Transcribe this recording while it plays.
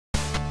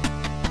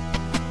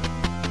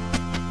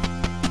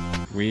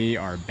We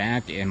are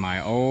back in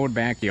my old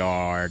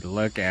backyard.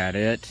 Look at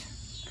it.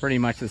 Pretty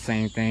much the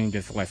same thing,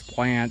 just less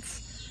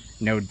plants.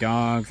 No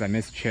dogs. I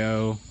miss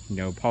Cho.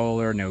 No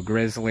polar, no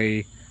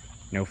grizzly,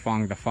 no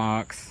Fong the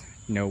fox,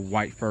 no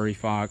white furry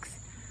fox.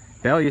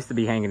 Belle used to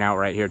be hanging out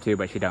right here too,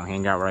 but she don't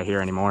hang out right here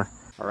anymore.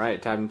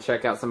 Alright, time to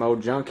check out some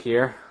old junk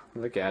here.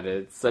 Look at it.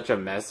 It's such a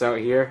mess out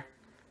here.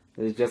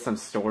 There's just some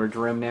storage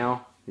room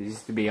now. It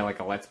used to be like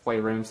a Let's Play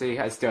room. See,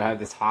 I still have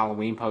this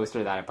Halloween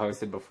poster that I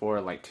posted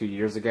before like 2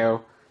 years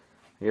ago.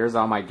 Here's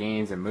all my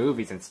games and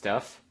movies and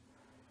stuff.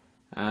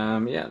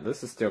 Yeah,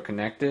 this is still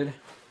connected.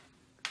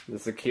 The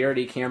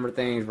security camera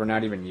things, we're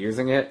not even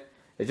using it.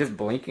 It's just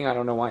blinking. I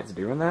don't know why it's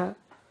doing that.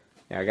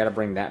 Yeah, I gotta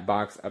bring that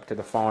box up to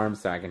the farm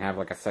so I can have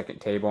like a second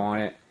table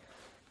on it.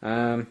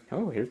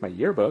 Oh, here's my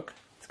yearbook.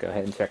 Let's go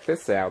ahead and check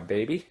this out,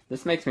 baby.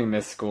 This makes me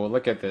miss school.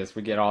 Look at this.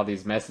 We get all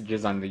these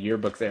messages on the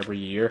yearbooks every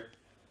year.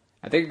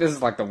 I think this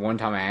is like the one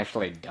time I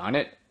actually done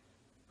it.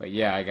 But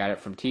yeah, I got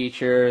it from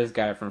teachers,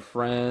 got it from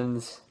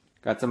friends.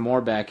 Got some more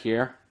back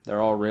here.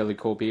 They're all really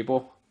cool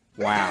people.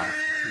 Wow,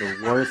 the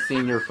worst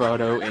senior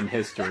photo in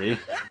history.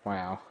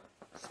 Wow.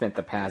 Spent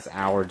the past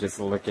hour just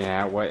looking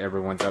at what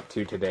everyone's up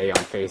to today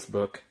on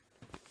Facebook.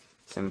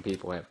 Some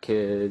people have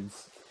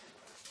kids.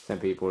 Some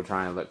people are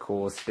trying to look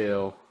cool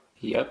still.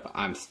 Yep,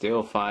 I'm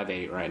still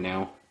 5'8" right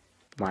now.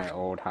 My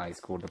old high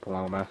school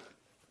diploma.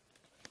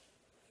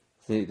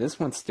 See, this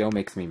one still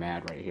makes me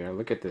mad right here.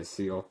 Look at this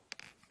seal.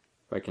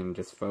 If I can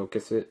just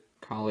focus it.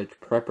 College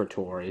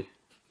preparatory.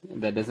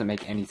 That doesn't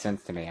make any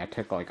sense to me. I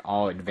took like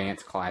all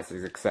advanced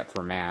classes except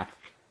for math.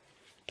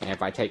 And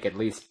if I take at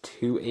least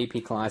 2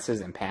 AP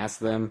classes and pass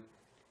them,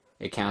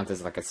 it counts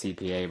as like a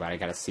CPA, but I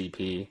got a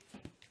CP.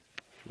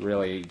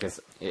 Really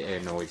just,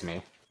 it annoys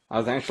me. I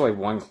was actually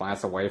one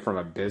class away from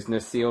a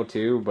business seal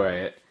too,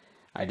 but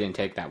I didn't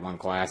take that one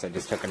class. I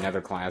just took another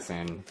class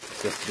and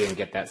just didn't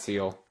get that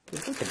seal.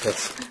 Look at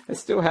this. I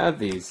still have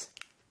these.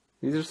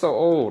 These are so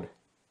old.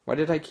 Why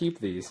did I keep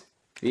these?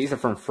 These are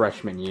from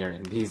freshman year,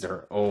 and these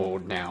are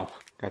old now.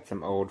 Got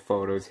some old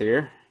photos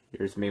here.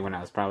 Here's me when I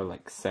was probably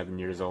like 7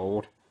 years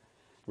old.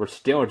 We're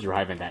still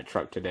driving that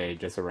truck today,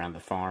 just around the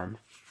farm.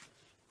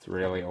 It's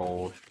really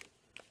old.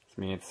 It's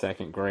me in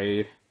 2nd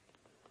grade.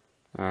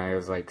 It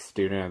was like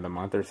student of the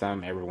month or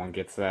something. Everyone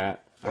gets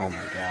that. Oh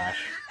my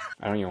gosh.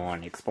 I don't even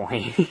want to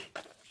explain.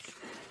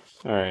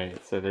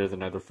 Alright, so there's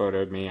another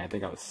photo of me. I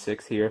think I was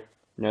 6 here.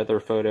 Another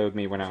photo of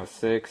me when I was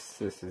 6.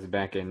 This is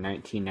back in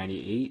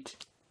 1998.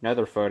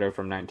 Another photo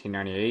from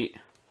 1998.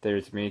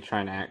 There's me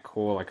trying to act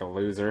cool like a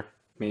loser.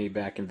 Me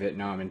back in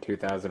Vietnam in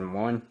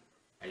 2001.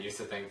 I used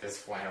to think this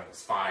flannel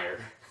was fire.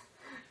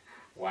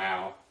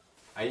 Wow.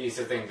 I used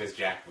to think this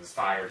jacket was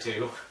fire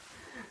too.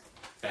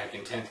 Back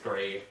in 10th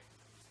grade.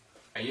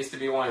 I used to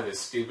be one of those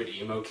stupid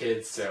emo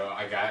kids, so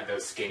I got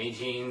those skinny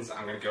jeans.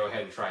 I'm gonna go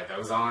ahead and try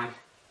those on.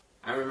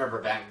 I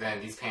remember back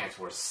then these pants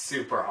were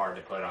super hard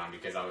to put on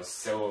because I was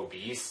so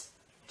obese.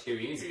 Too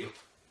easy.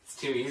 It's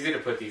too easy to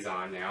put these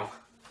on now.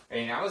 I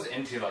mean, I was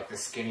into like the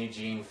skinny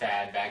jean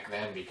fad back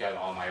then because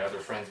all my other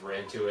friends were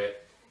into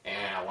it,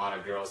 and a lot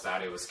of girls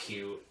thought it was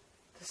cute.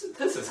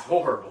 This is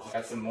horrible.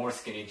 Got some more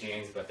skinny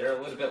jeans, but they're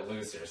a little bit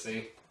looser,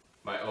 see?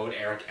 My old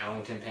Eric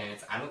Ellington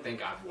pants. I don't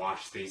think I've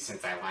washed these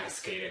since I last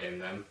skated in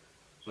them.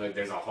 Look,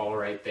 there's a hole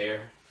right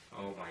there.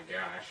 Oh my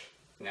gosh.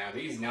 Now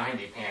these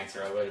 90 pants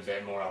are a little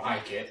bit more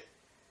like it,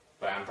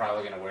 but I'm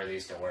probably going to wear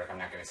these to work. I'm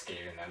not going to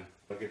skate in them.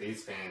 Look at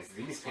these pants.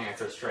 These pants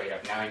are straight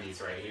up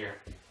 90s right here.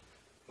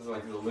 This is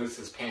like the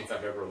loosest pants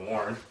I've ever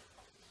worn.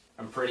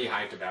 I'm pretty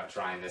hyped about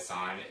trying this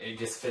on. It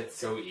just fits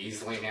so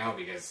easily now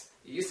because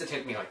it used to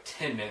take me like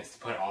 10 minutes to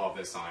put all of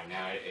this on.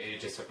 Now it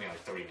just took me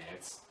like 3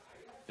 minutes.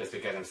 Just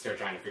because I'm still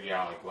trying to figure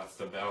out like what's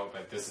the belt,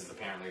 but this is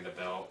apparently the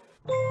belt.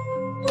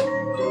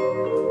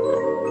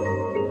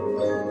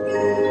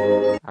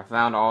 I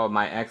found all of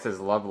my ex's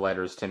love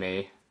letters to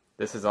me.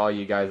 This is all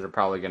you guys are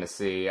probably going to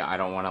see. I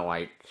don't want to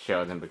like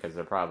show them because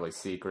they're probably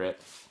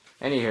secret.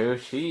 Anywho,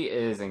 she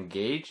is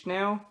engaged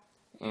now.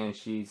 And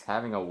she's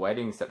having a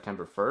wedding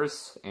September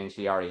 1st, and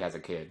she already has a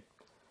kid.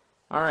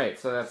 Alright,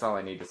 so that's all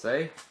I need to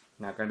say.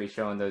 Not going to be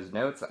showing those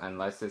notes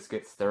unless this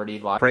gets 30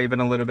 likes. Craving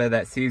a little bit of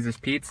that Caesar's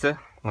pizza.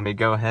 Let me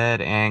go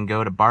ahead and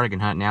go to Bargain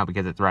Hunt now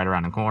because it's right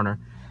around the corner.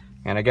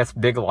 And I guess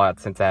Big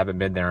Lots since I haven't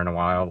been there in a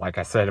while, like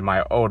I said in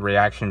my old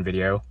reaction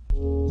video.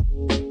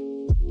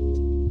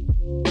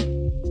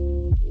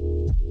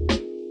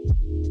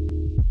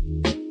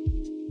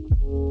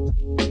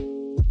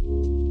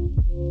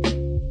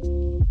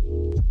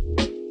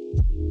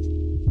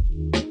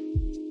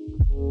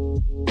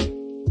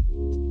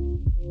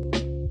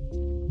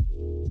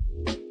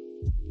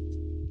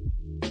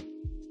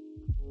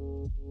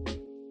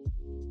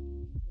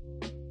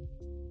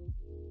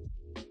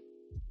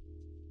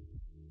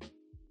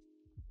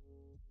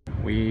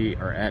 We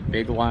are at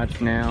Big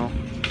Lots now.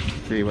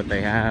 See what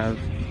they have.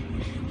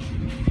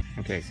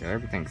 Okay, so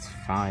everything's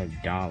 $5.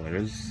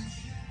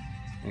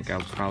 I think I'll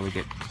probably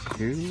get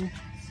 2.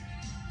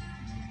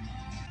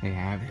 They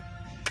have it.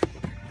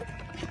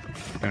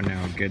 Don't know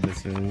how good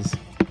this is.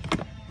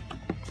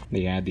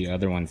 They had the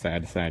other one, so I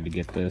decided to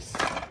get this.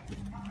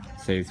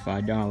 Saves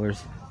 $5.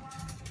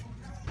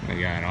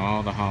 We got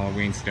all the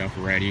Halloween stuff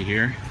ready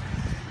here.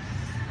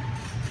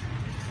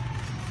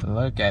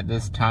 Look at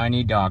this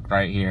tiny dock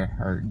right here,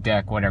 or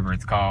deck, whatever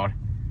it's called.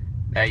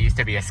 That used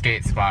to be a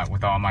skate spot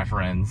with all my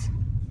friends.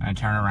 I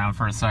turn around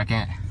for a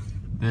second.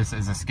 This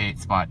is a skate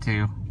spot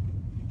too.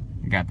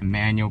 You got the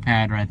manual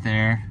pad right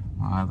there.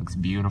 Oh, it looks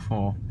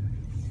beautiful.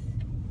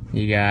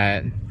 You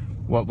got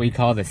what we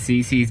call the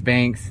CC's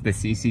banks, the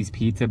CC's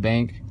pizza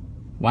bank.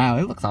 Wow,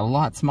 it looks a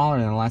lot smaller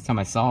than the last time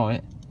I saw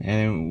it.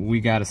 And we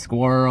got a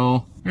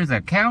squirrel. There's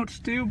a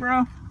couch too,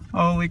 bro.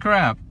 Holy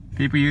crap.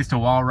 People used to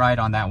wall ride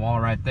on that wall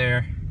right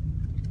there.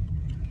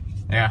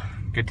 Yeah,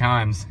 good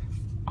times.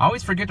 I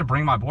always forget to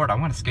bring my board. I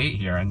want to skate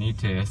here. I need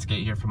to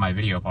skate here for my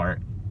video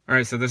part.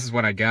 Alright, so this is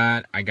what I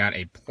got. I got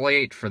a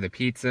plate for the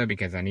pizza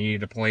because I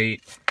needed a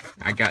plate.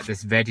 I got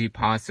this veggie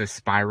pasta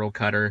spiral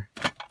cutter.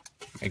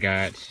 I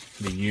got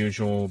the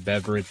usual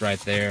beverage right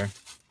there.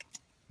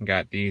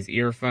 Got these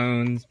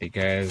earphones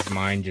because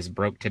mine just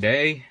broke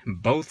today.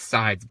 Both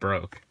sides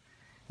broke.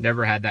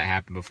 Never had that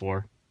happen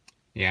before.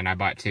 Yeah, and I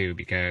bought two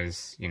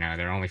because, you know,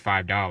 they're only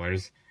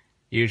 $5.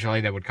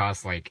 Usually that would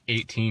cost like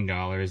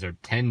 $18 or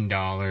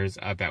 $10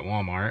 up at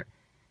Walmart.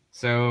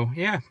 So,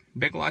 yeah,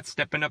 Big Lots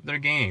stepping up their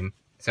game.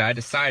 So I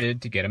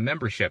decided to get a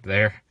membership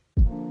there.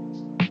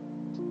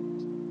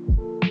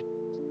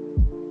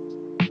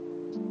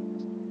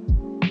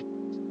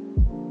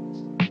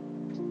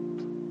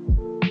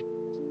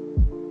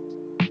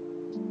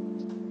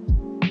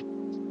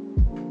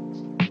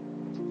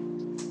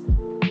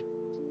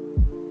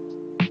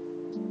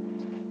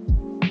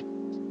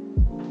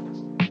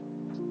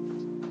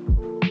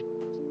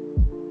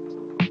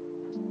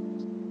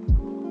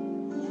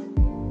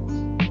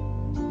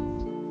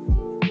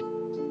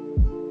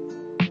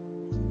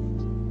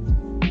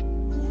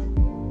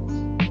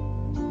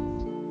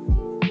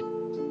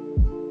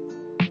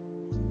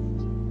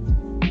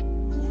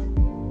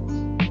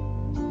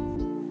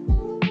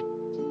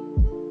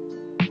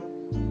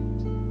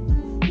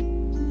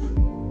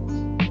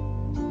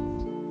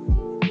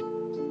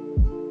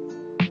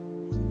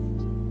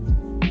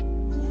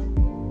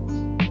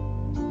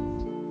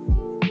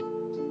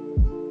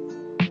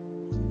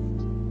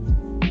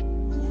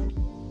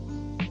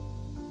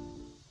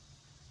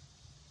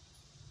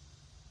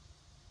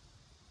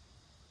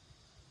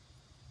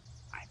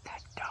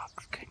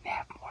 Dogs couldn't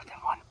have more than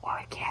one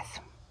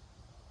orgasm.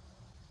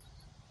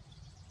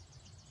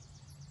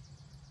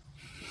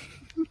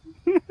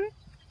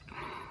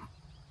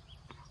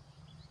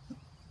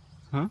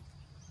 Huh?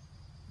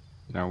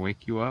 Did I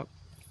wake you up?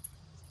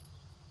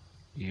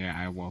 Yeah,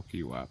 I woke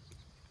you up.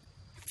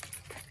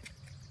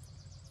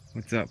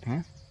 What's up,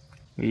 huh?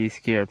 What are you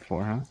scared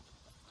for, huh?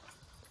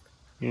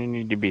 You don't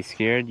need to be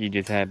scared, you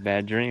just had a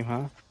bad dream,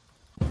 huh?